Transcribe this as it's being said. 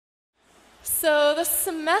So this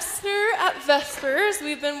semester at Vespers,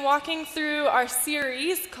 we've been walking through our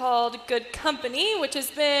series called Good Company, which has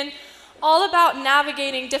been all about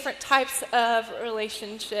navigating different types of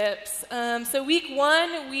relationships. So week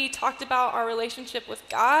one, we talked about our relationship with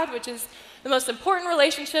God, which is the most important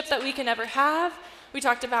relationship that we can ever have. We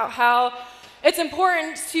talked about how it's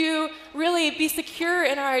important to really be secure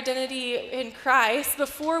in our identity in Christ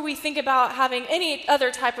before we think about having any other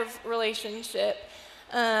type of relationship.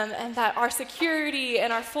 And that our security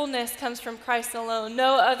and our fullness comes from Christ alone.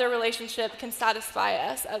 No other relationship can satisfy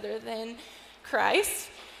us other than Christ.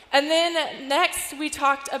 And then next we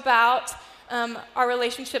talked about our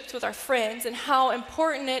relationships with our friends and how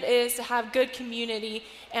important it is to have good community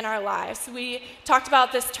in our lives. We talked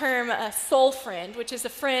about this term, a soul friend, which is a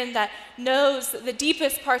friend that knows the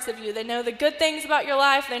deepest parts of you. They know the good things about your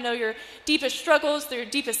life. They know your deepest struggles, your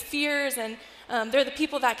deepest fears, and they're the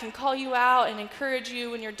people that can call you out and encourage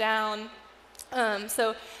you when you're down.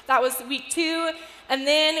 So that was week two. And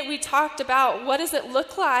then we talked about what does it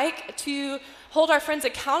look like to hold our friends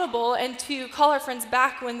accountable and to call our friends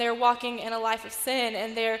back when they're walking in a life of sin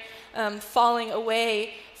and they're falling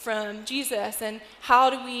away from Jesus, and how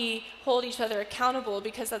do we hold each other accountable,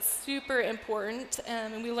 because that's super important.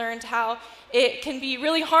 And we learned how it can be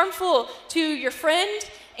really harmful to your friend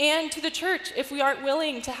and to the church if we aren't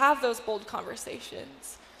willing to have those bold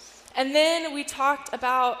conversations. And then we talked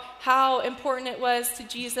about how important it was to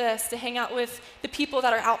Jesus to hang out with the people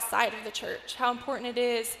that are outside of the church, how important it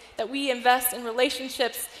is that we invest in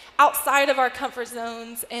relationships outside of our comfort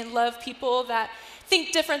zones and love people that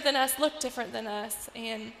think different than us, look different than us,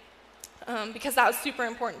 and because that was super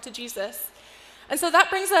important to Jesus. And so that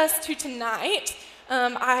brings us to tonight.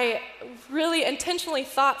 I really intentionally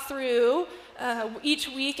thought through each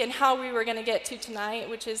week and how we were going to get to tonight,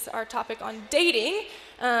 which is our topic on dating.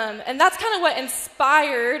 And that's kind of what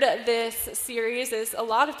inspired this series. Is a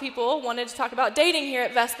lot of people wanted to talk about dating here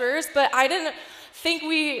at Vespers, but I didn't think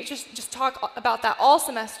we just talk about that all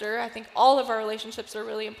semester. I think all of our relationships are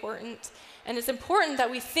really important. And it's important that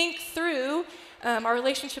we think through our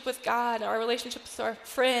relationship with God, our relationships with our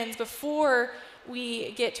friends, before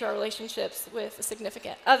we get to our relationships with a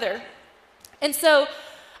significant other. And so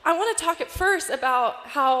I want to talk at first about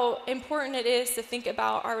how important it is to think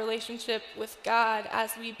about our relationship with God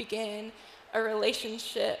as we begin a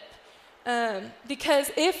relationship. Because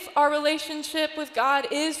if our relationship with God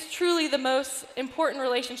is truly the most important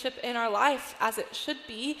relationship in our life, as it should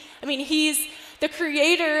be, I mean, He's the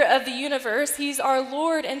creator of the universe. He's our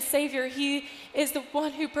Lord and Savior. He is the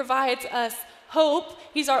one who provides us hope.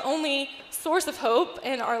 He's our only source of hope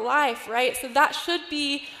in our life, right? So that should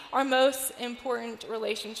be our most important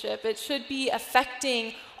relationship. It should be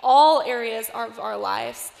affecting all areas of our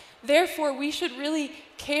lives. Therefore, we should really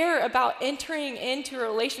care about entering into a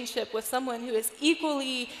relationship with someone who is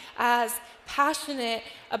equally as passionate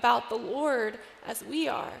about the Lord as we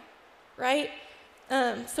are, right?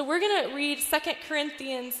 So we're going to read 2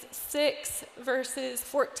 Corinthians 6, verses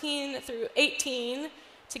 14 through 18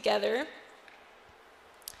 together.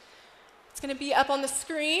 It's going to be up on the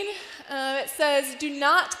screen. It says, "Do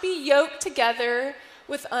not be yoked together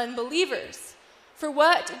with unbelievers. For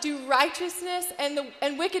what do righteousness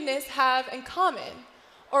and wickedness have in common?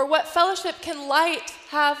 Or what fellowship can light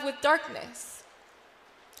have with darkness?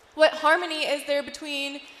 What harmony is there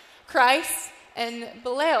between Christ and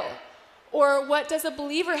Belial? Or what does a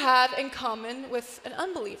believer have in common with an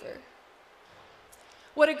unbeliever?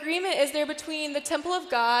 What agreement is there between the temple of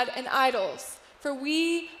God and idols? For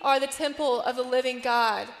we are the temple of the living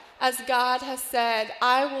God, as God has said,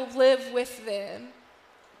 I will live with them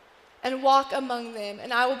and walk among them,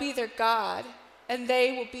 and I will be their God, and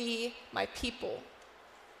they will be my people.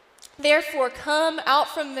 Therefore, come out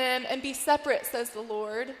from them and be separate, says the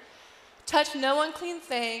Lord. Touch no unclean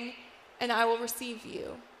thing, and I will receive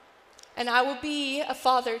you. And I will be a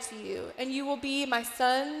father to you, and you will be my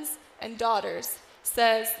sons and daughters,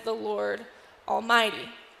 says the Lord Almighty."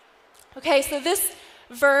 Okay, so this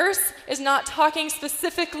verse is not talking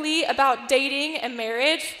specifically about dating and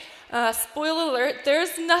marriage. Spoiler alert,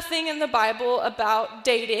 there's nothing in the Bible about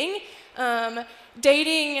dating.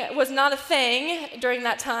 Dating was not a thing during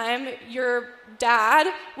that time. Your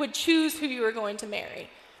dad would choose who you were going to marry.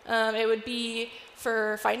 It would be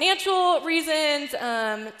for financial reasons,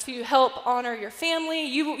 to help honor your family.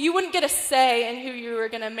 You wouldn't get a say in who you were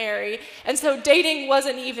going to marry. And so dating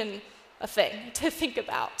wasn't even a thing to think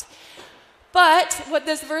about. But what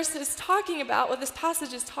this verse is talking about, what this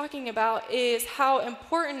passage is talking about, is how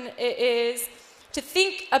important it is to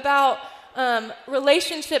think about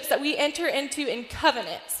relationships that we enter into in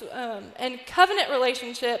covenants. And covenant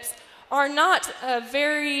relationships are not a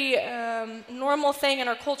very normal thing in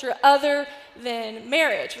our culture other than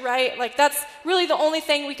marriage, right? Like that's really the only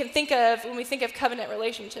thing we can think of when we think of covenant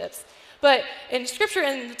relationships. But in Scripture,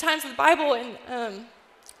 in the times of the Bible, in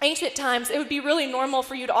ancient times, it would be really normal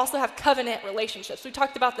for you to also have covenant relationships. We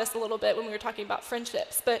talked about this a little bit when we were talking about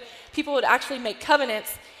friendships, but people would actually make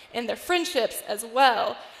covenants in their friendships as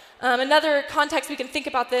well. Another context we can think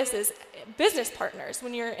about this is business partners.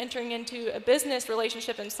 When you're entering into a business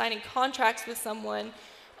relationship and signing contracts with someone,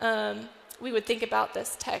 we would think about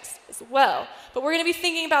this text as well. But we're going to be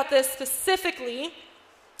thinking about this specifically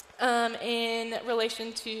in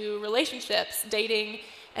relation to relationships, dating,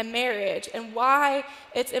 and marriage, and why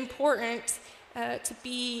it's important to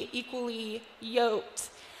be equally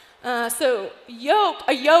yoked. So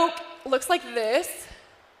a yoke looks like this.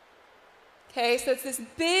 Okay, so it's this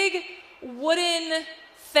big wooden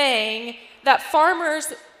thing that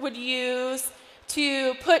farmers would use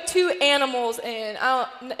to put two animals in.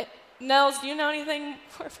 Nels, do you know anything?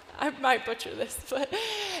 I might butcher this, but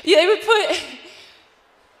yeah, they would put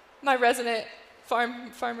my resident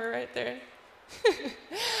farmer right there.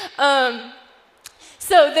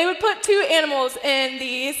 So they would put two animals in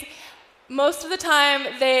these. Most of the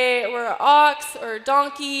time they were ox or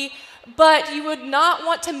donkey, but you would not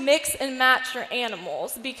want to mix and match your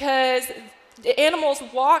animals because the animals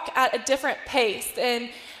walk at a different pace, and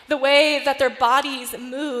the way that their bodies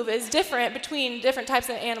move is different between different types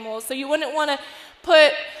of animals. So you wouldn't want to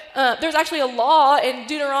put, there's actually a law in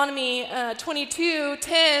Deuteronomy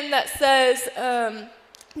 22:10 that says,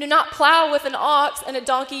 do not plow with an ox and a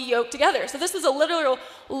donkey yoked together. So this was a literal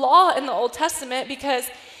law in the Old Testament because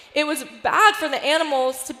it was bad for the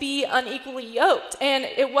animals to be unequally yoked, and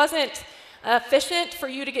it wasn't efficient for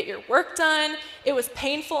you to get your work done. It was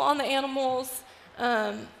painful on the animals.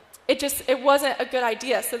 It wasn't a good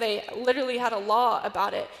idea, so they literally had a law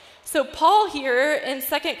about it. So Paul here in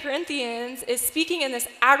 2 Corinthians is speaking in this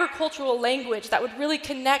agricultural language that would really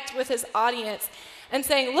connect with his audience and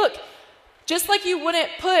saying, look, just like you wouldn't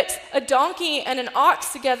put a donkey and an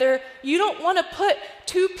ox together, you don't want to put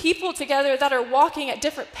two people together that are walking at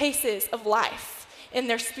different paces of life in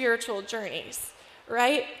their spiritual journeys,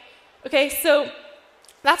 right? Okay, so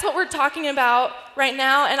that's what we're talking about right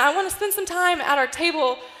now, and I want to spend some time at our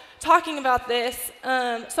table talking about this.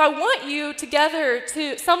 So I want you together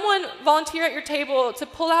someone volunteer at your table to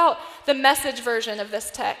pull out the Message version of this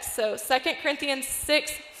text. So 2 Corinthians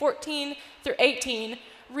 6:14 through 18.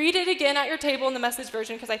 Read it again at your table in the Message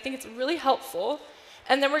version because I think it's really helpful.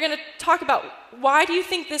 And then we're going to talk about why do you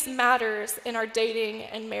think this matters in our dating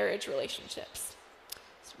and marriage relationships.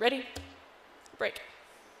 So ready? Break.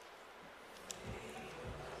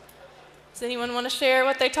 Does anyone want to share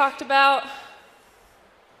what they talked about?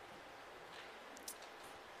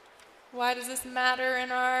 Why does this matter in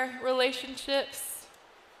our relationships?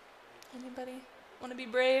 Anybody want to be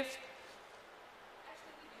brave?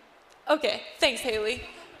 Okay, thanks, Haley.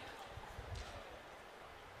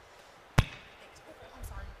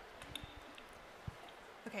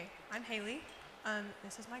 Okay, I'm Haley.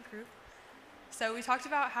 This is my group. So we talked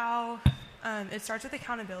about how it starts with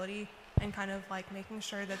accountability and kind of like making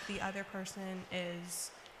sure that the other person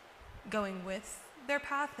is going with their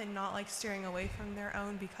path and not like steering away from their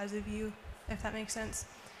own because of you, if that makes sense.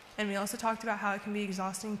 And we also talked about how it can be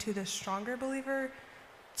exhausting to the stronger believer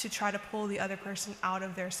to try to pull the other person out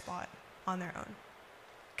of their spot on their own.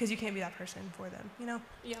 Because you can't be that person for them, you know?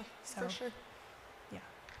 Yeah, so, for sure. Yeah.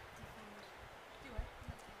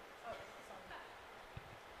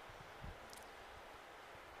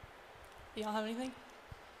 Y'all have anything?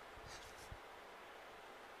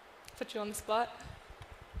 Put you on the spot.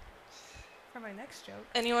 For my next joke.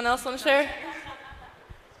 Anyone else want to share?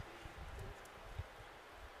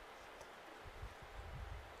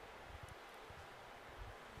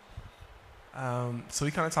 So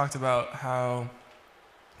we kind of talked about how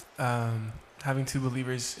having two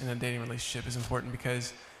believers in a dating relationship is important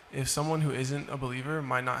because if someone who isn't a believer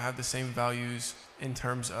might not have the same values in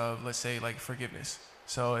terms of, let's say, like forgiveness.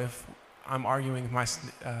 So if I'm arguing with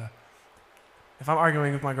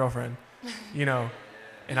my girlfriend, you know,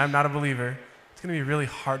 and I'm not a believer, it's going to be really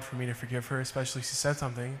hard for me to forgive her, especially if she said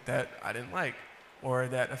something that I didn't like or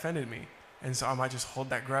that offended me. And so I might just hold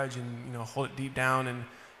that grudge and, you know, hold it deep down and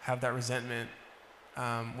have that resentment.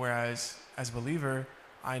 Whereas as a believer,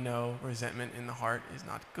 I know resentment in the heart is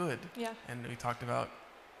not good. Yeah. And we talked about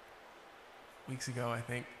weeks ago, I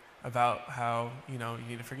think, about how, you know, you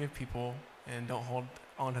need to forgive people and don't hold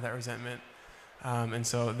on to that resentment. And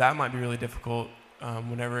so that might be really difficult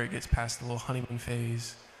whenever it gets past the little honeymoon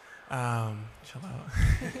phase. Chill out.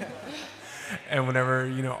 And whenever,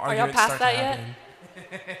 you know, arguments past start that to yet? happen.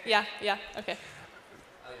 Yeah, okay.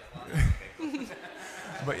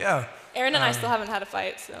 But yeah. Aaron and I still haven't had a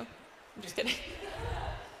fight, so I'm just kidding.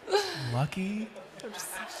 Lucky.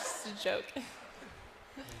 Just a joke.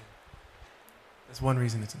 That's one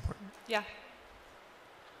reason it's important. Yeah.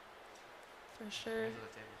 For sure.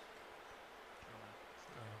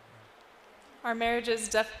 Our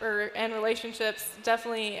marriages and relationships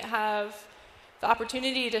definitely have the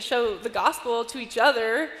opportunity to show the gospel to each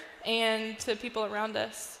other and to people around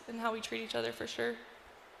us and how we treat each other, for sure.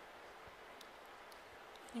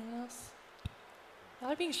 Anyone else?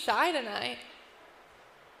 Y'all are being shy tonight.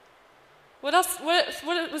 What else?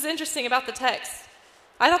 What was interesting about the text?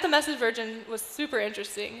 I thought the Message version was super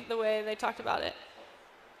interesting, the way they talked about it.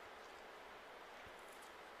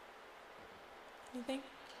 Anything?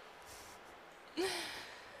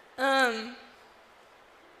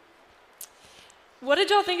 What did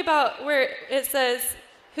y'all think about where it says,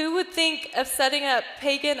 who would think of setting up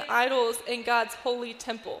pagan idols in God's holy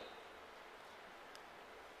temple?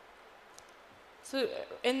 So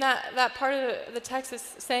in that part of the text is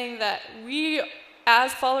saying that we,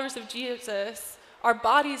 as followers of Jesus, our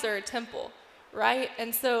bodies are a temple, right?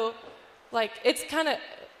 And so, like, it's kind of,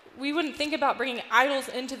 we wouldn't think about bringing idols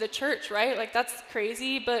into the church, right? Like, that's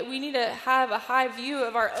crazy, but we need to have a high view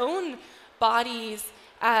of our own bodies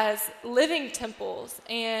as living temples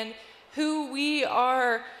and who we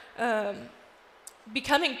are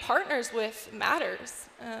becoming partners with matters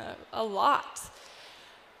a lot.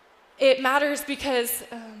 It matters because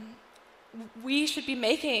we should be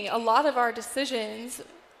making a lot of our decisions,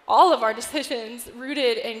 all of our decisions,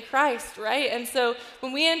 rooted in Christ, right? And so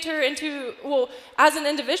when we enter into, well, as an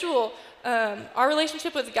individual, our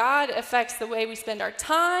relationship with God affects the way we spend our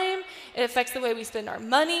time, it affects the way we spend our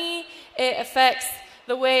money, it affects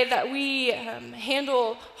the way that we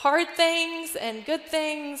handle hard things and good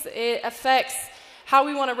things, it affects how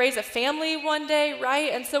we want to raise a family one day,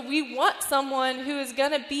 right? And so we want someone who is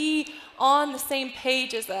going to be on the same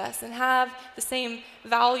page as us and have the same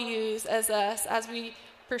values as us as we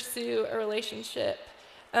pursue a relationship.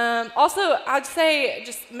 Also, I'd say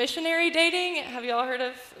just missionary dating. Have you all heard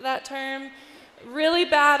of that term? Really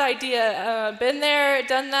bad idea. Been there,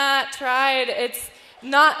 done that, tried. It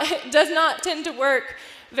does not tend to work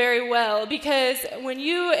very well, because when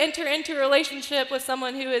you enter into a relationship with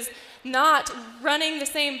someone who is not running the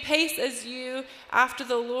same pace as you after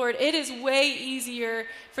the Lord, it is way easier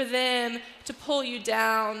for them to pull you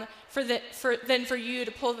down than for you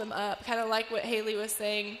to pull them up, kind of like what Haley was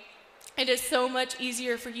saying. It is so much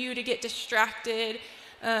easier for you to get distracted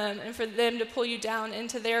and for them to pull you down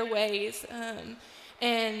into their ways.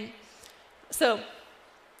 And so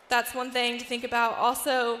that's one thing to think about.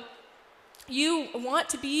 Also, you want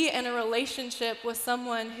to be in a relationship with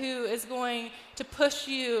someone who is going to push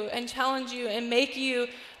you and challenge you and make you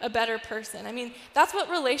a better person. I mean, that's what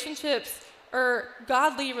relationships or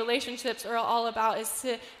godly relationships are all about, is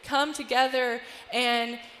to come together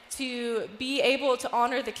and to be able to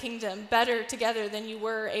honor the kingdom better together than you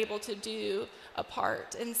were able to do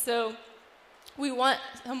apart. And so we want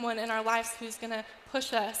someone in our lives who's going to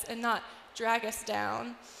push us and not drag us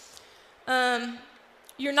down.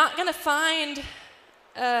 You're not going to find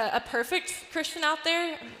a perfect Christian out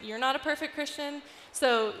there. You're not a perfect Christian,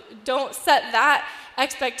 so don't set that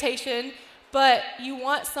expectation. But you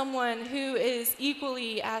want someone who is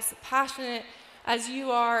equally as passionate as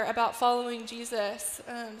you are about following Jesus,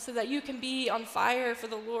 so that you can be on fire for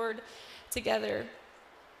the Lord together.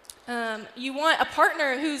 You want a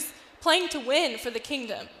partner who's playing to win for the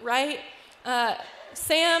kingdom, right?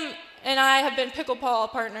 Sam and I have been pickleball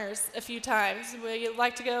partners a few times. We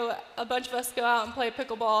like to go, a bunch of us go out and play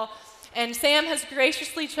pickleball. And Sam has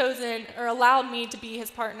graciously chosen or allowed me to be his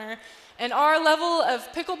partner. And our level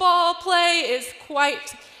of pickleball play is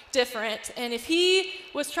quite different. And if he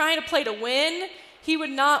was trying to play to win, he would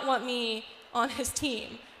not want me on his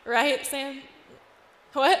team. Right, Sam?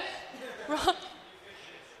 What? Wrong?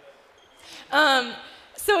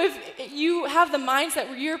 So if you have the mindset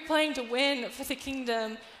where you're playing to win for the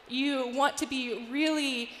kingdom, you want to be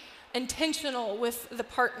really intentional with the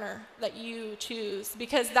partner that you choose,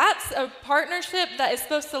 because that's a partnership that is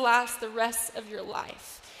supposed to last the rest of your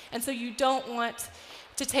life. And so you don't want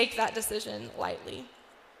to take that decision lightly.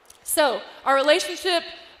 So our relationship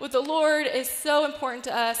with the Lord is so important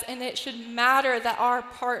to us, and it should matter that our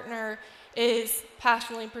partner is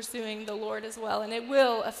passionately pursuing the Lord as well, and it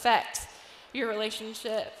will affect your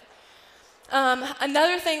relationship.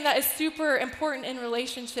 Another thing that is super important in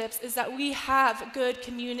relationships is that we have good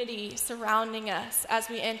community surrounding us as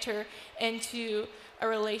we enter into a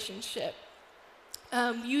relationship.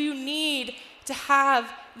 You need to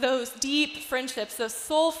have those deep friendships, those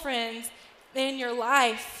soul friends in your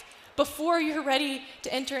life before you're ready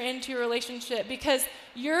to enter into a relationship, because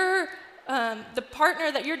the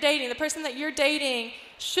partner that you're dating, the person that you're dating,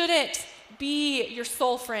 shouldn't be your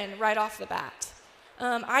soul friend right off the bat.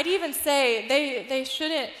 I'd even say they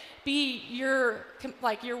shouldn't be your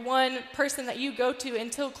one person that you go to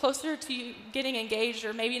until closer to you getting engaged,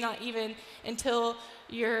 or maybe not even until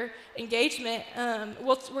your engagement.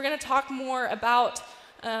 We're going to talk more about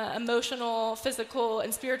emotional, physical,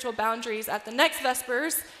 and spiritual boundaries at the next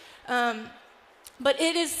Vespers. But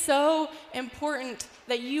it is so important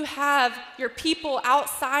that you have your people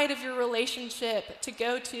outside of your relationship to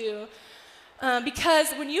go to.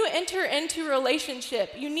 Because when you enter into a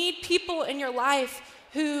relationship, you need people in your life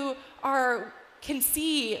who can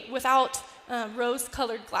see without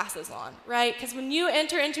rose-colored glasses on, right? Because when you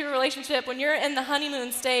enter into a relationship, when you're in the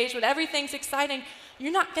honeymoon stage, when everything's exciting,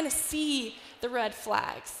 you're not going to see the red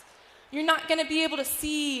flags. You're not going to be able to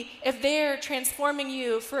see if they're transforming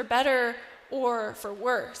you for better or for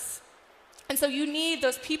worse. And so you need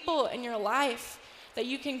those people in your life that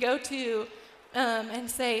you can go to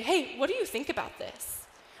and say, hey, what do you think about this?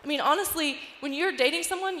 I mean, honestly, when you're dating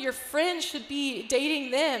someone, your friends should be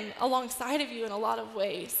dating them alongside of you in a lot of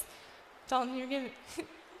ways. Dalton, you're getting...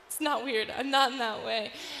 It's not weird. I'm not in that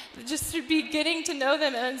way. Just to be getting to know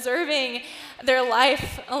them and observing their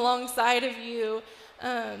life alongside of you,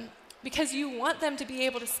 because you want them to be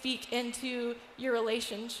able to speak into your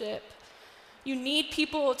relationship. You need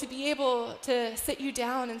people to be able to sit you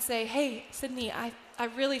down and say, hey, Sydney, I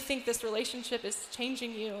really think this relationship is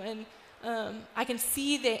changing you, and I can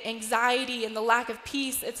see the anxiety and the lack of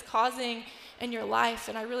peace it's causing in your life,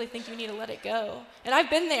 and I really think you need to let it go. And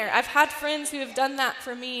I've been there. I've had friends who have done that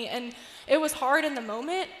for me, and it was hard in the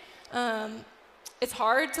moment. It's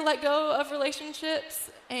hard to let go of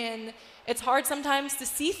relationships, and it's hard sometimes to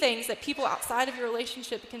see things that people outside of your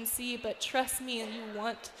relationship can see, but trust me, you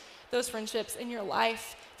want those friendships in your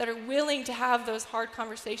life that are willing to have those hard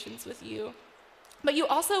conversations with you. But you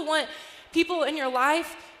also want people in your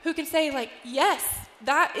life who can say, like, yes,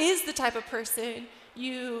 that is the type of person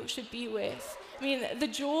you should be with. I mean, the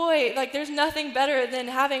joy, like, there's nothing better than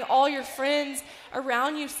having all your friends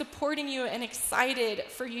around you supporting you and excited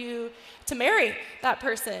for you to marry that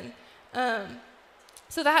person.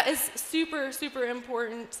 So that is super, super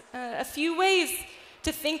important. A few ways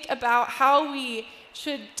to think about how we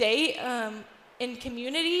should date in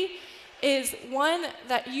community is, one,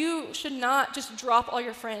 that you should not just drop all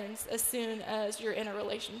your friends as soon as you're in a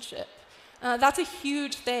relationship. That's a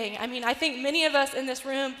huge thing. I mean, I think many of us in this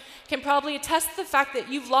room can probably attest to the fact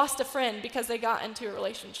that you've lost a friend because they got into a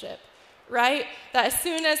relationship, right? That as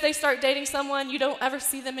soon as they start dating someone, you don't ever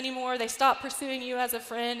see them anymore. They stop pursuing you as a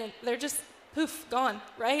friend, and they're just, poof, gone,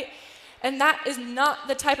 right? And that is not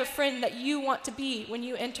the type of friend that you want to be when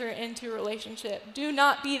you enter into a relationship. Do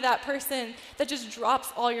not be that person that just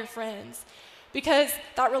drops all your friends, because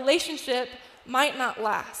that relationship might not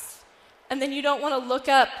last. And then you don't want to look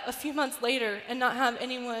up a few months later and not have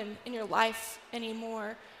anyone in your life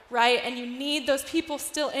anymore, right? And you need those people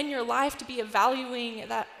still in your life to be evaluating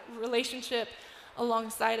that relationship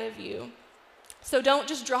alongside of you. So don't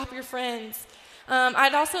just drop your friends.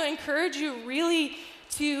 I'd also encourage you really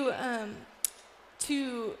to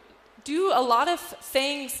do a lot of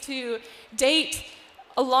things to date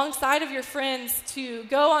alongside of your friends, to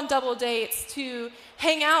go on double dates, to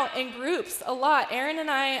hang out in groups a lot. Aaron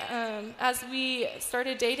and I, as we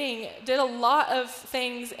started dating, did a lot of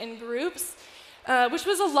things in groups, which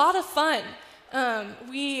was a lot of fun.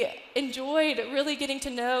 We enjoyed really getting to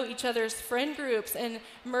know each other's friend groups and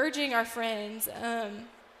merging our friends.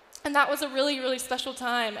 And that was a really, really special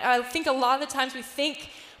time. I think a lot of the times we think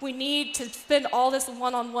we need to spend all this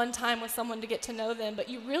one-on-one time with someone to get to know them, but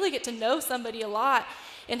you really get to know somebody a lot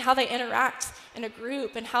in how they interact in a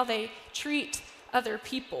group and how they treat other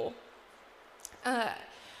people.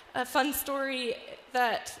 A fun story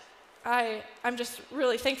that I'm just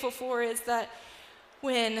really thankful for is that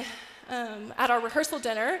when at our rehearsal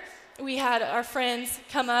dinner, we had our friends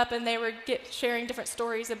come up and they were sharing different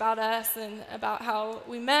stories about us and about how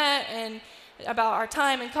we met and about our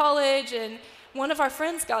time in college. And one of our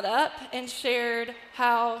friends got up and shared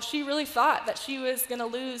how she really thought that she was going to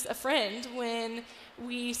lose a friend when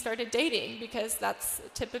we started dating, because that's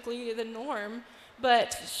typically the norm.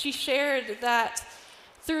 But she shared that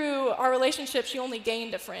through our relationship, she only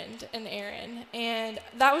gained a friend in Aaron. And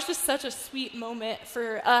that was just such a sweet moment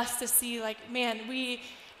for us to see, like, man, we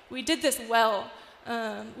did this well.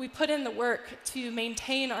 We put in the work to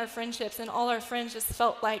maintain our friendships, and all our friends just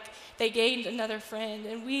felt like they gained another friend.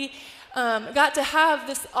 And we got to have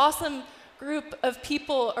this awesome group of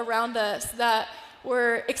people around us that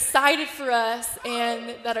were excited for us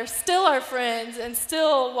and that are still our friends and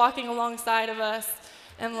still walking alongside of us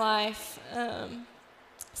in life.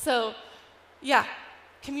 So, yeah,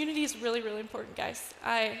 community is really, really important, guys.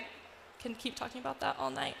 I can keep talking about that all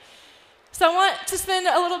night. So I want to spend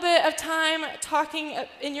a little bit of time talking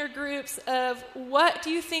in your groups of what do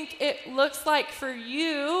you think it looks like for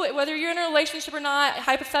you, whether you're in a relationship or not,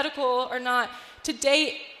 hypothetical or not, to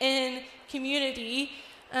date in community.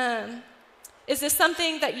 Is this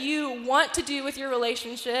something that you want to do with your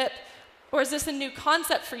relationship, or is this a new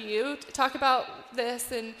concept for you? To talk about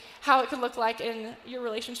this and how it could look like in your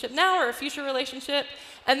relationship now or a future relationship.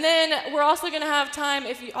 And then we're also going to have time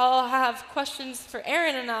if you all have questions for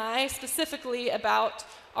Aaron and I specifically about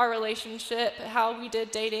our relationship, how we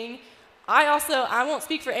did dating. I won't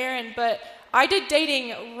speak for Aaron, but I did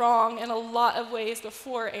dating wrong in a lot of ways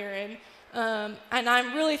before Aaron. And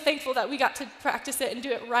I'm really thankful that we got to practice it and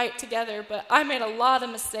do it right together, but I made a lot of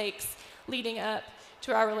mistakes leading up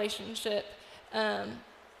to our relationship.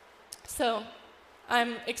 So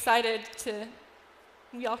I'm excited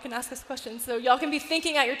y'all can ask us questions. So y'all can be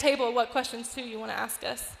thinking at your table what questions too you want to ask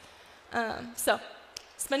us. So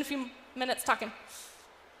spend a few minutes talking.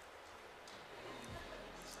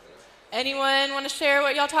 Anyone want to share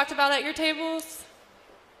what y'all talked about at your tables?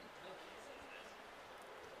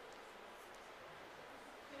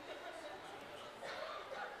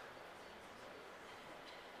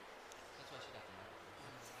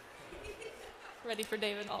 Ready for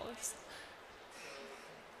David Olives.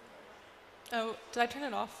 Oh, did I turn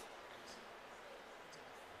it off?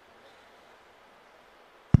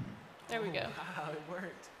 There we go. Wow, it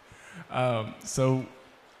worked. So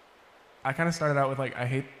I kind of started out with I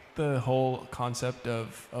hate the whole concept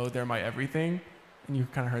of, oh, they're my everything. And you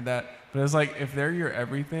kind of heard that. But it's if they're your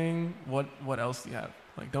everything, what else do you have?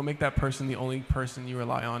 Don't make that person the only person you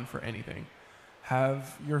rely on for anything.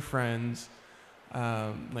 Have your friends.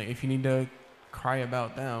 If you need to cry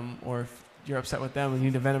about them, or if you're upset with them and you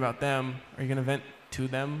need to vent about them, are you going to vent to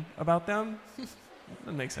them about them?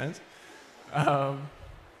 That makes sense.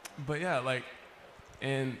 But yeah,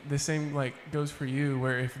 and the same goes for you,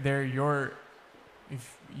 where if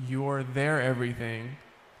you're their everything.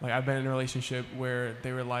 I've been in a relationship where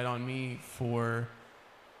they relied on me for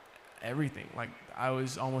everything. I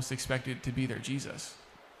was almost expected to be their Jesus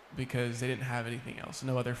because they didn't have anything else,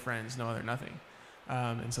 no other friends, no other nothing.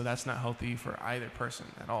 And so that's not healthy for either person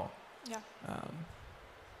at all. Yeah.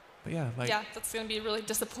 But yeah, yeah, that's going to be really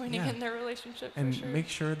disappointing in their relationship. And for sure. Make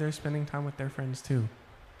sure they're spending time with their friends too.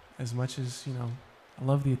 As much as, I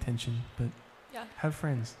love the attention, but have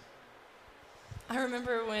friends. I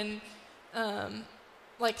remember when,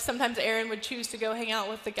 sometimes Aaron would choose to go hang out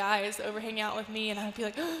with the guys over hang out with me, and I'd be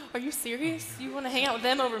like, oh, are you serious? You want to hang out with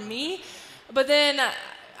them over me? But then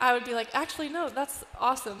I would be like, actually, no, that's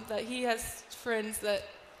awesome that he has friends that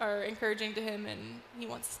are encouraging to him and he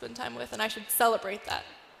wants to spend time with, and I should celebrate that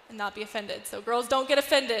and not be offended. So girls, don't get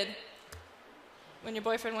offended when your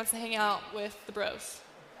boyfriend wants to hang out with the bros.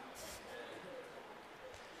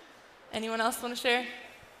 Anyone else want to share?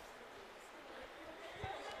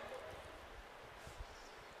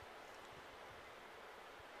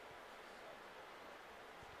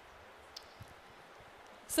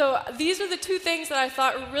 So these are the two things that I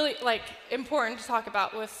thought were really important to talk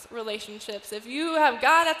about with relationships. If you have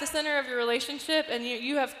God at the center of your relationship and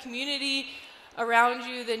you have community around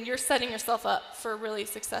you, then you're setting yourself up for a really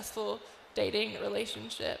successful dating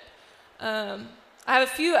relationship. I have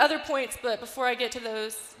a few other points, but before I get to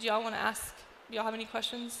those, do y'all want to ask? Do y'all have any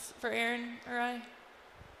questions for Aaron or I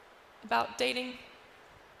about dating?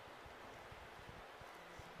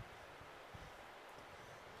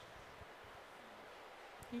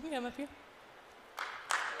 You can come up here.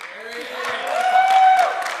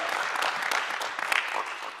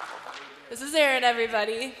 This is Aaron,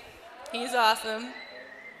 everybody. He's awesome.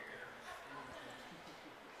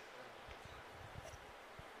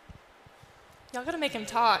 Y'all gotta make him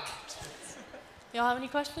talk. Y'all have any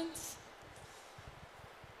questions?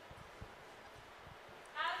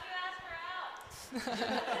 How did you ask her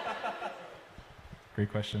out? Great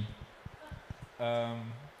question.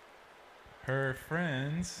 Her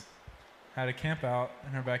friends had a camp out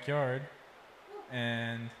in her backyard,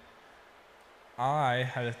 and I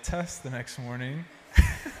had a test the next morning,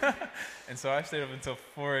 and so I stayed up until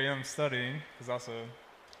 4 a.m. studying, because also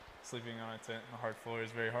sleeping on a tent on a hard floor is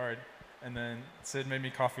very hard. And then Sid made me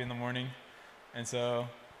coffee in the morning, and so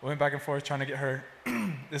we went back and forth trying to get her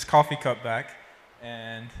this coffee cup back,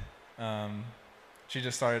 and she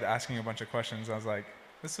just started asking a bunch of questions. I was like,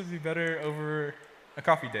 this would be better over a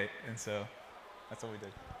coffee date, and so that's what we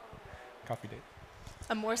did. coffee date?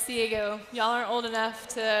 Amor Ciego. Y'all aren't old enough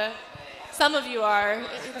to. Some of you are.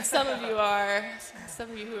 Some of you are.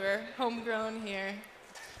 Some of you who are homegrown here.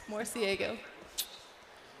 Amor Ciego.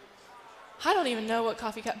 I don't even know what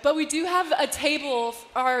coffee cup, but we do have a table.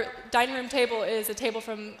 Our dining room table is a table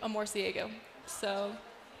from Amor Ciego. So,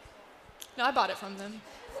 no, I bought it from them.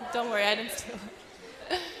 Don't worry, I didn't steal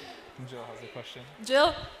it. Jill has a question.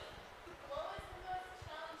 Jill?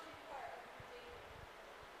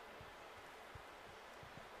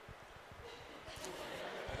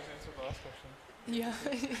 Yeah.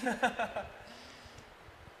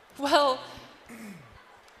 Well,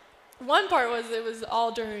 one part was it was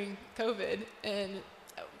all during COVID, and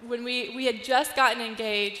when we had just gotten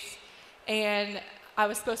engaged, and I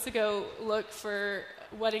was supposed to go look for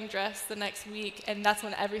a wedding dress the next week, and that's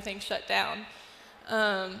when everything shut down.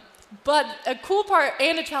 But a cool part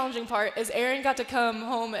and a challenging part is Aaron got to come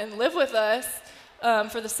home and live with us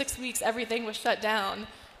for the 6 weeks everything was shut down.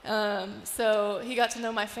 So he got to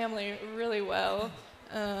know my family really well.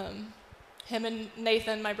 Him and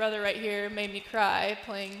Nathan, my brother right here, made me cry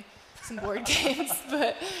playing some board games.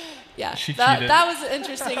 But yeah, that was an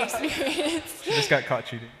interesting experience. She just got caught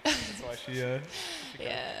cheating. That's why she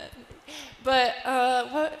yeah. But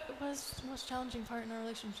what was the most challenging part in our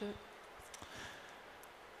relationship?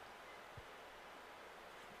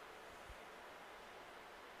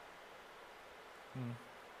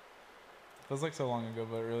 Feels like so long ago,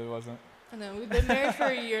 but it really wasn't. I know, we've been married for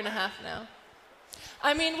a year and a half now.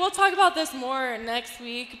 I mean, we'll talk about this more next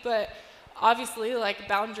week, but obviously, like,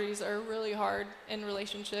 boundaries are really hard in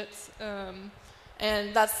relationships.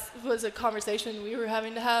 And that was a conversation we were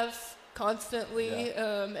having to have constantly,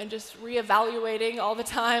 and just reevaluating all the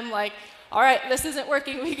time, like, all right, this isn't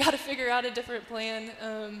working, we got to figure out a different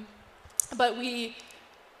plan. But we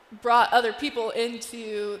brought other people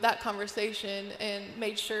into that conversation and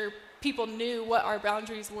made sure people knew what our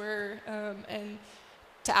boundaries were, and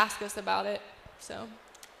to ask us about it. So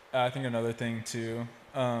I think another thing too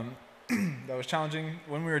that was challenging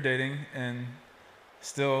when we were dating and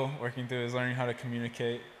still working through is learning how to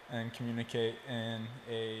communicate in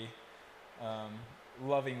a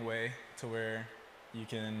loving way to where you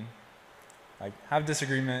can like have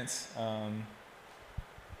disagreements,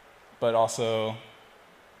 but also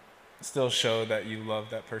still show that you love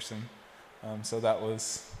that person. So that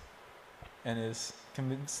was and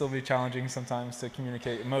can still be challenging sometimes to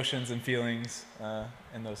communicate emotions and feelings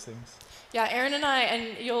and those things. Yeah, Aaron and I,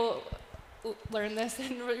 and you'll learn this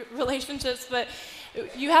in relationships, but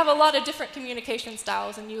you have a lot of different communication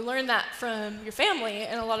styles, and you learn that from your family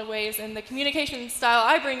in a lot of ways. And the communication style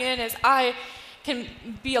I bring in is I can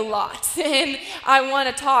be a lot, and I want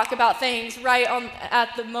to talk about things right at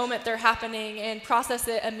the moment they're happening and process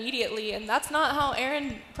it immediately, and that's not how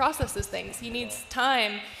Aaron processes things. He needs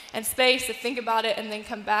time and space to think about it and then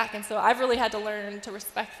come back, and so I've really had to learn to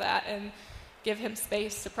respect that and give him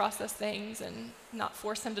space to process things and not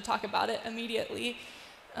force him to talk about it immediately.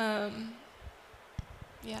 Yeah,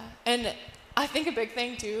 and I think a big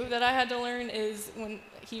thing too that I had to learn is when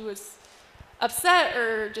he was upset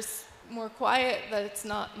or just more quiet, that it's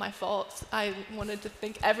not my fault. I wanted to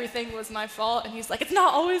think everything was my fault, and he's like, it's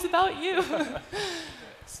not always about you.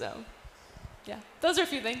 So, yeah, those are a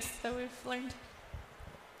few things that we've learned.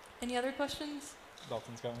 Any other questions?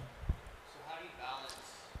 Dalton's got one. So how do you balance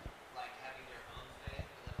like having your own faith,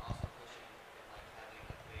 but then also pushing and like having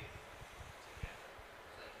a faith together?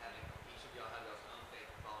 It's like having each of y'all have your own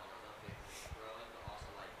faith, following your own faith, growing, but also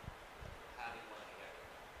like having one together.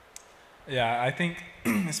 Yeah, I think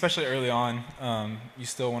especially early on, you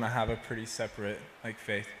still want to have a pretty separate like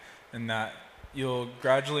faith, and that you'll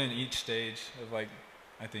gradually in each stage of like,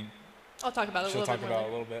 I think I'll talk about it a little bit more. She'll talk about it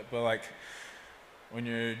a little bit, but like when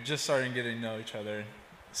you're just starting getting to know each other,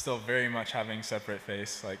 still very much having separate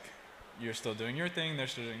faiths. Like you're still doing your thing, they're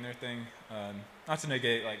still doing their thing. Not to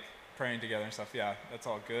negate like praying together and stuff. Yeah, that's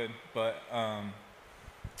all good, but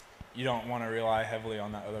you don't want to rely heavily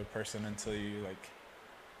on that other person until you like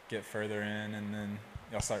get further in, and then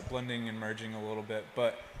y'all start blending and merging a little bit.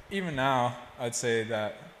 But even now, I'd say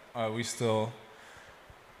that we still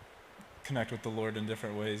connect with the Lord in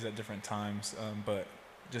different ways at different times, but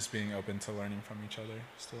just being open to learning from each other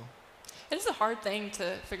still. It is a hard thing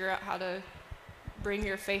to figure out how to bring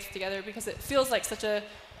your faith together because it feels like such a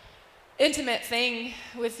intimate thing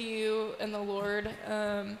with you and the Lord.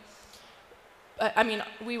 I mean,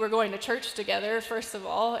 we were going to church together, first of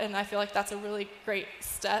all, and I feel like that's a really great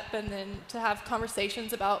step, and then to have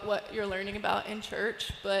conversations about what you're learning about in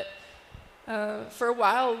church. But for a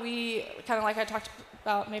while, we, kind of like I talked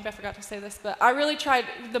about, maybe I forgot to say this, but I really tried,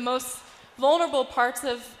 the most vulnerable parts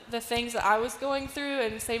of the things that I was going through,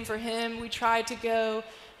 and same for him, we tried to go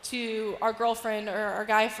to our girlfriend or our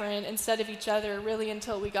guy friend instead of each other really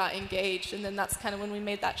until we got engaged. And then that's kind of when we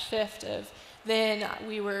made that shift of then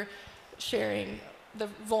we were sharing the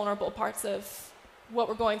vulnerable parts of what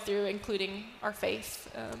we're going through, including our faith.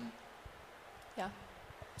 Yeah.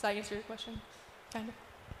 Does that answer your question? Kind of.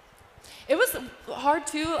 It was hard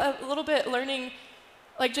too, a little bit learning,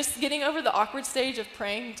 like just getting over the awkward stage of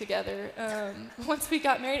praying together. Once we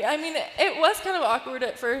got married, I mean, it was kind of awkward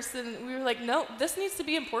at first, and we were like, no, this needs to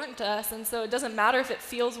be important to us, and so it doesn't matter if it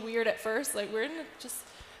feels weird at first. Like, we're gonna just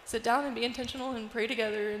sit down and be intentional and pray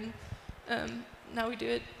together, and now we do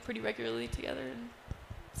it pretty regularly together, and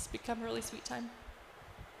it's become a really sweet time.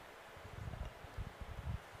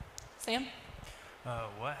 Sam?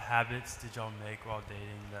 What habits did y'all make while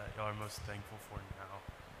dating that y'all are most thankful for now?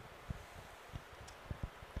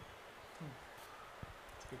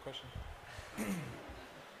 That's a good question. Can you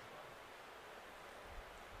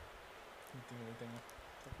think of anything off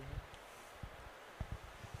the top of your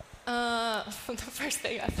head? The first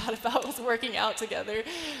thing I thought about was working out together.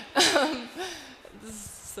 This is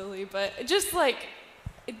silly, but just like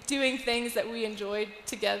doing things that we enjoyed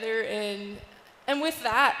together, and with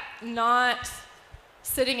that, not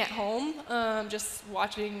sitting at home, just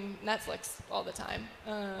watching Netflix all the time.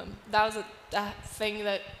 That was a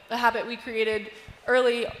habit we created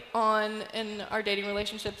early on in our dating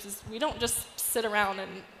relationships, is we don't just sit around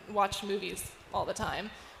and watch movies all the time.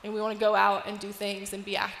 And we want to go out and do things and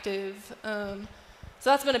be active. So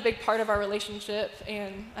that's been a big part of our relationship,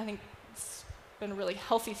 and I think it's been a really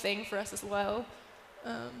healthy thing for us as well.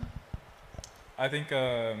 I think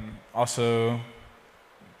also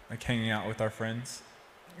like hanging out with our friends,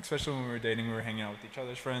 especially when we were dating, we were hanging out with each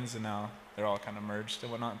other's friends, and now they're all kind of merged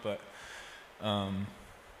and whatnot. But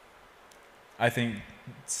I think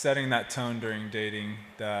setting that tone during dating,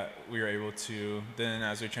 that we were able to then,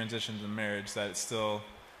 as we transitioned to marriage, that it's still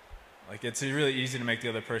like, it's really easy to make the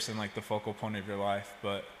other person like the focal point of your life,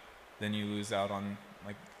 but then you lose out on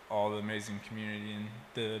like all the amazing community and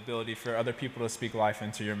the ability for other people to speak life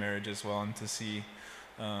into your marriage as well, and to see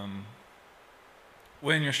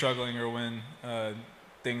when you're struggling or when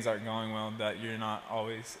things aren't going well, that you're not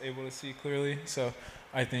always able to see clearly. So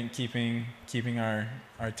I think keeping our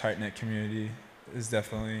tight-knit community has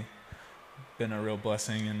definitely been a real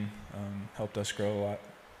blessing and helped us grow a lot.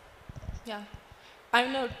 Yeah. I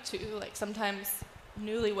know too, like sometimes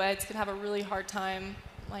newlyweds can have a really hard time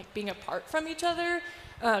like being apart from each other.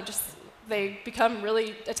 Just they become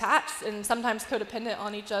really attached and sometimes codependent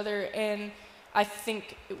on each other, and I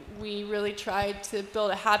think we really tried to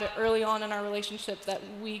build a habit early on in our relationship that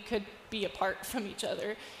we could be apart from each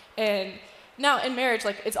other. And now in marriage,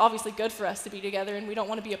 like, it's obviously good for us to be together, and we don't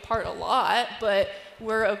want to be apart a lot, but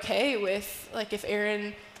we're okay with, like, if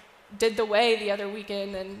Aaron did the way the other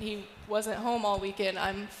weekend and he wasn't home all weekend,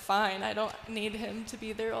 I'm fine. I don't need him to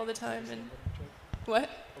be there all the time. And what?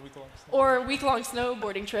 Or a week-long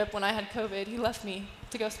snowboarding trip when I had COVID. He left me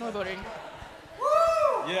to go snowboarding.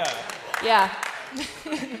 Woo! Yeah. Yeah.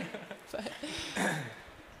 But,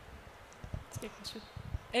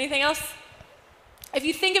 anything else? If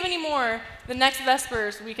you think of any more, the next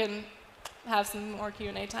Vespers, we can have some more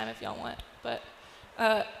Q&A time if y'all want. But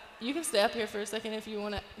you can stay up here for a second if you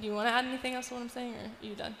want to. Do you want to add anything else to what I'm saying, or are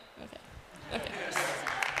you done? Okay. Okay.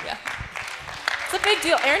 Yeah. It's a big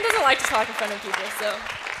deal. Aaron doesn't like to talk in front of people, so.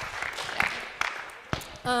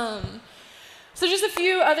 Yeah. So just a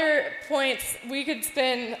few other points. We could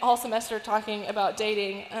spend all semester talking about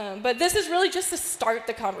dating, but this is really just to start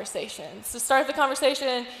the conversation. So start the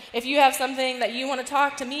conversation. If you have something that you want to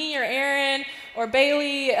talk to me or Aaron or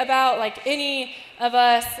Bailey about, like any of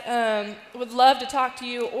us would love to talk to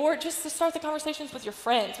you, or just to start the conversations with your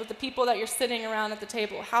friends, with the people that you're sitting around at the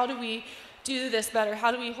table. How do we do this better? How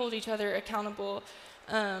do we hold each other accountable?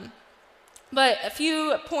 But a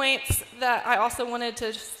few points that I also wanted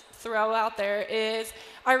to just throw out there is,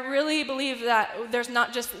 I really believe that there's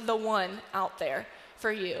not just the one out there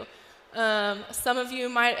for you. Some of you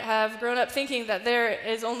might have grown up thinking that there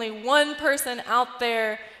is only one person out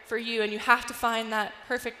there for you, and you have to find that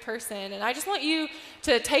perfect person. And I just want you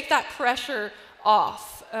to take that pressure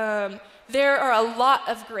off. There are a lot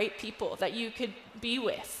of great people that you could be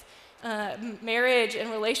with. Marriage and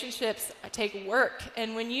relationships take work,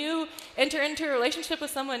 and when you enter into a relationship with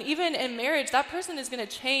someone, even in marriage, that person is going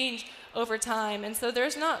to change over time. And so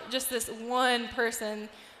there's not just this one person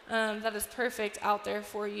that is perfect out there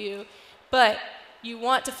for you, but you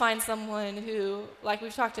want to find someone who, like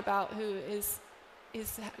we've talked about, who is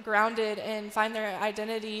grounded and find their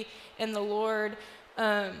identity in the Lord.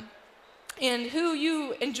 and who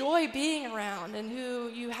you enjoy being around and who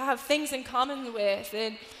you have things in common with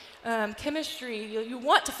and chemistry. You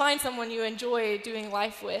want to find someone you enjoy doing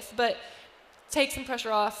life with, but take some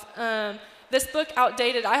pressure off. This book,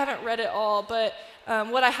 Outdated, I haven't read it all, but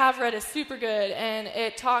what I have read is super good, and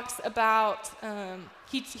it talks about,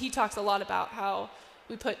 he talks a lot about how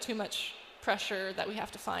we put too much pressure that we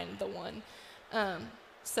have to find the one.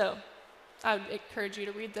 So I would encourage you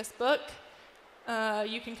to read this book.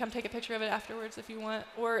 You can come take a picture of it afterwards if you want,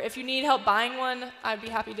 or if you need help buying one, I'd be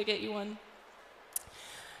happy to get you one.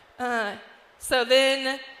 So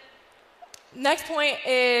then, next point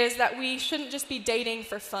is that we shouldn't just be dating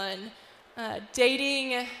for fun.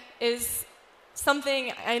 Dating is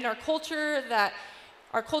something in our culture that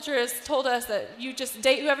our culture has told us that you just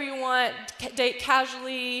date whoever you want, date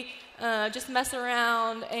casually, just mess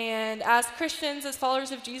around. And as Christians, as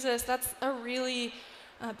followers of Jesus, that's a really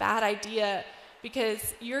bad idea,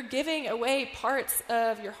 because you're giving away parts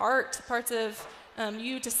of your heart, parts of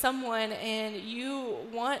you to someone, and you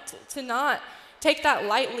want to not take that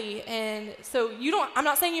lightly. And so I'm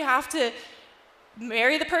not saying you have to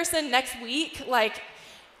marry the person next week. Like,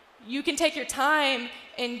 you can take your time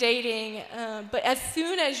in dating, but as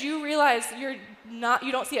soon as you realize you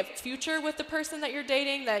don't see a future with the person that you're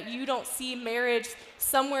dating, that you don't see marriage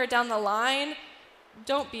somewhere down the line,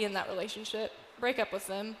 don't be in that relationship. Break up with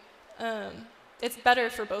them. It's better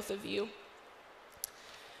for both of you.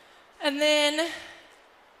 And then,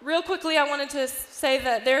 real quickly, I wanted to say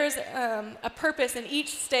that there's a purpose in each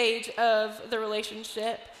stage of the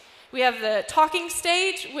relationship. We have the talking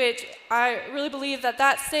stage, which I really believe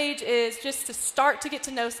that stage is just to start to get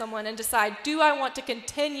to know someone and decide, do I want to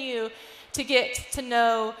continue to get to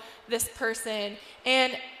know this person?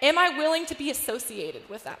 And am I willing to be associated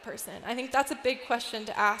with that person? I think that's a big question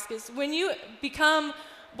to ask, is when you become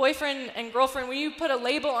boyfriend and girlfriend, when you put a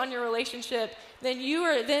label on your relationship, then you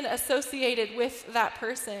are then associated with that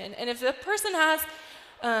person. And if the person has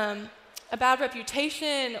a bad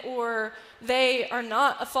reputation, or they are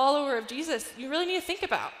not a follower of Jesus, you really need to think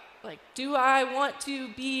about, like, do I want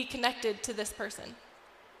to be connected to this person?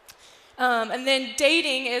 And then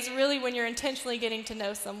dating is really when you're intentionally getting to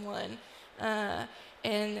know someone.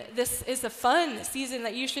 And this is a fun season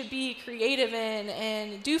that you should be creative in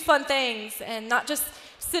and do fun things and not just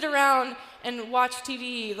sit around and watch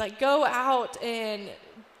TV. Like, go out and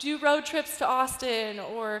do road trips to Austin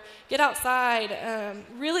or get outside.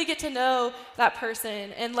 Really get to know that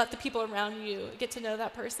person and let the people around you get to know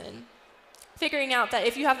that person. Figuring out that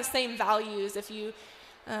if you have the same values, if you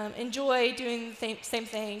enjoy doing the same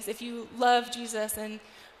things, if you love Jesus, and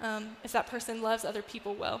if that person loves other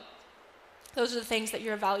people well. Those are the things that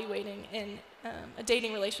you're evaluating in a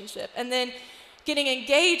dating relationship. And then getting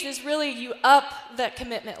engaged is really you up that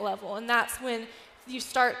commitment level, and that's when you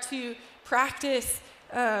start to practice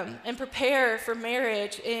and prepare for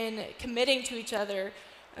marriage in committing to each other,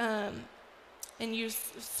 and you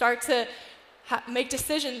start to make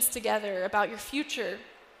decisions together about your future.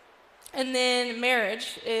 And then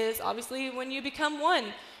marriage is obviously when you become one,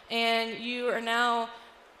 and you are now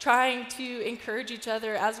trying to encourage each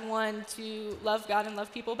other as one to love God and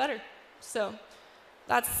love people better. So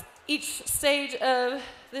that's each stage of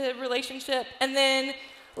the relationship. And then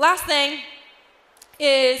last thing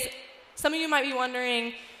is, some of you might be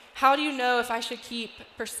wondering, how do you know if I should keep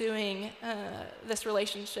pursuing this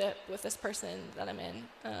relationship with this person that I'm in?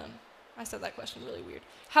 I said that question really weird.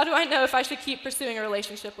 How do I know if I should keep pursuing a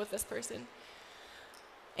relationship with this person?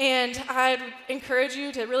 And I'd encourage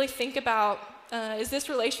you to really think about, is this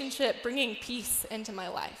relationship bringing peace into my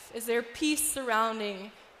life? Is there peace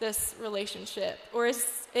surrounding this relationship? Or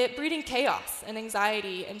is it breeding chaos and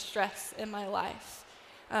anxiety and stress in my life?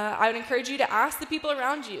 I would encourage you to ask the people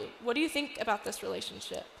around you, what do you think about this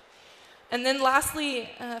relationship? And then lastly,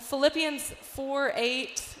 Philippians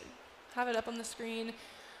 4:8, have it up on the screen.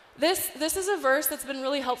 This is a verse that's been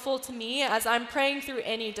really helpful to me as I'm praying through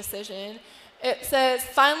any decision. It says,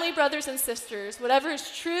 finally, brothers and sisters, whatever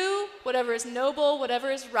is true, whatever is noble,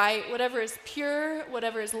 whatever is right, whatever is pure,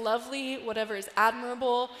 whatever is lovely, whatever is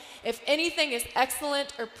admirable, if anything is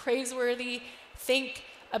excellent or praiseworthy, think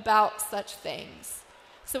about such things.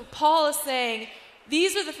 So Paul is saying,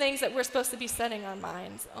 these are the things that we're supposed to be setting our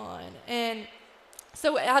minds on. And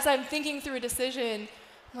so as I'm thinking through a decision,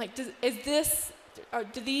 I'm like,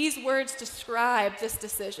 do these words describe this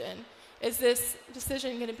decision? Is this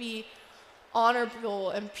decision going to be honorable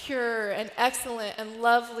and pure and excellent and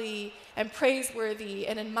lovely and praiseworthy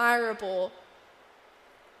and admirable?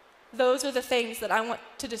 Those are the things that I want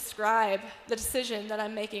to describe the decision that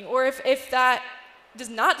I'm making. Or if that does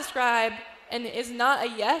not describe and is not a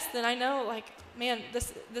yes, then I know, like, man,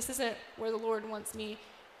 this isn't where the Lord wants me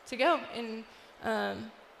to go, and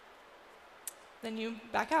then you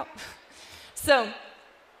back out. So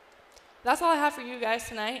that's all I have for you guys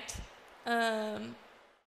tonight.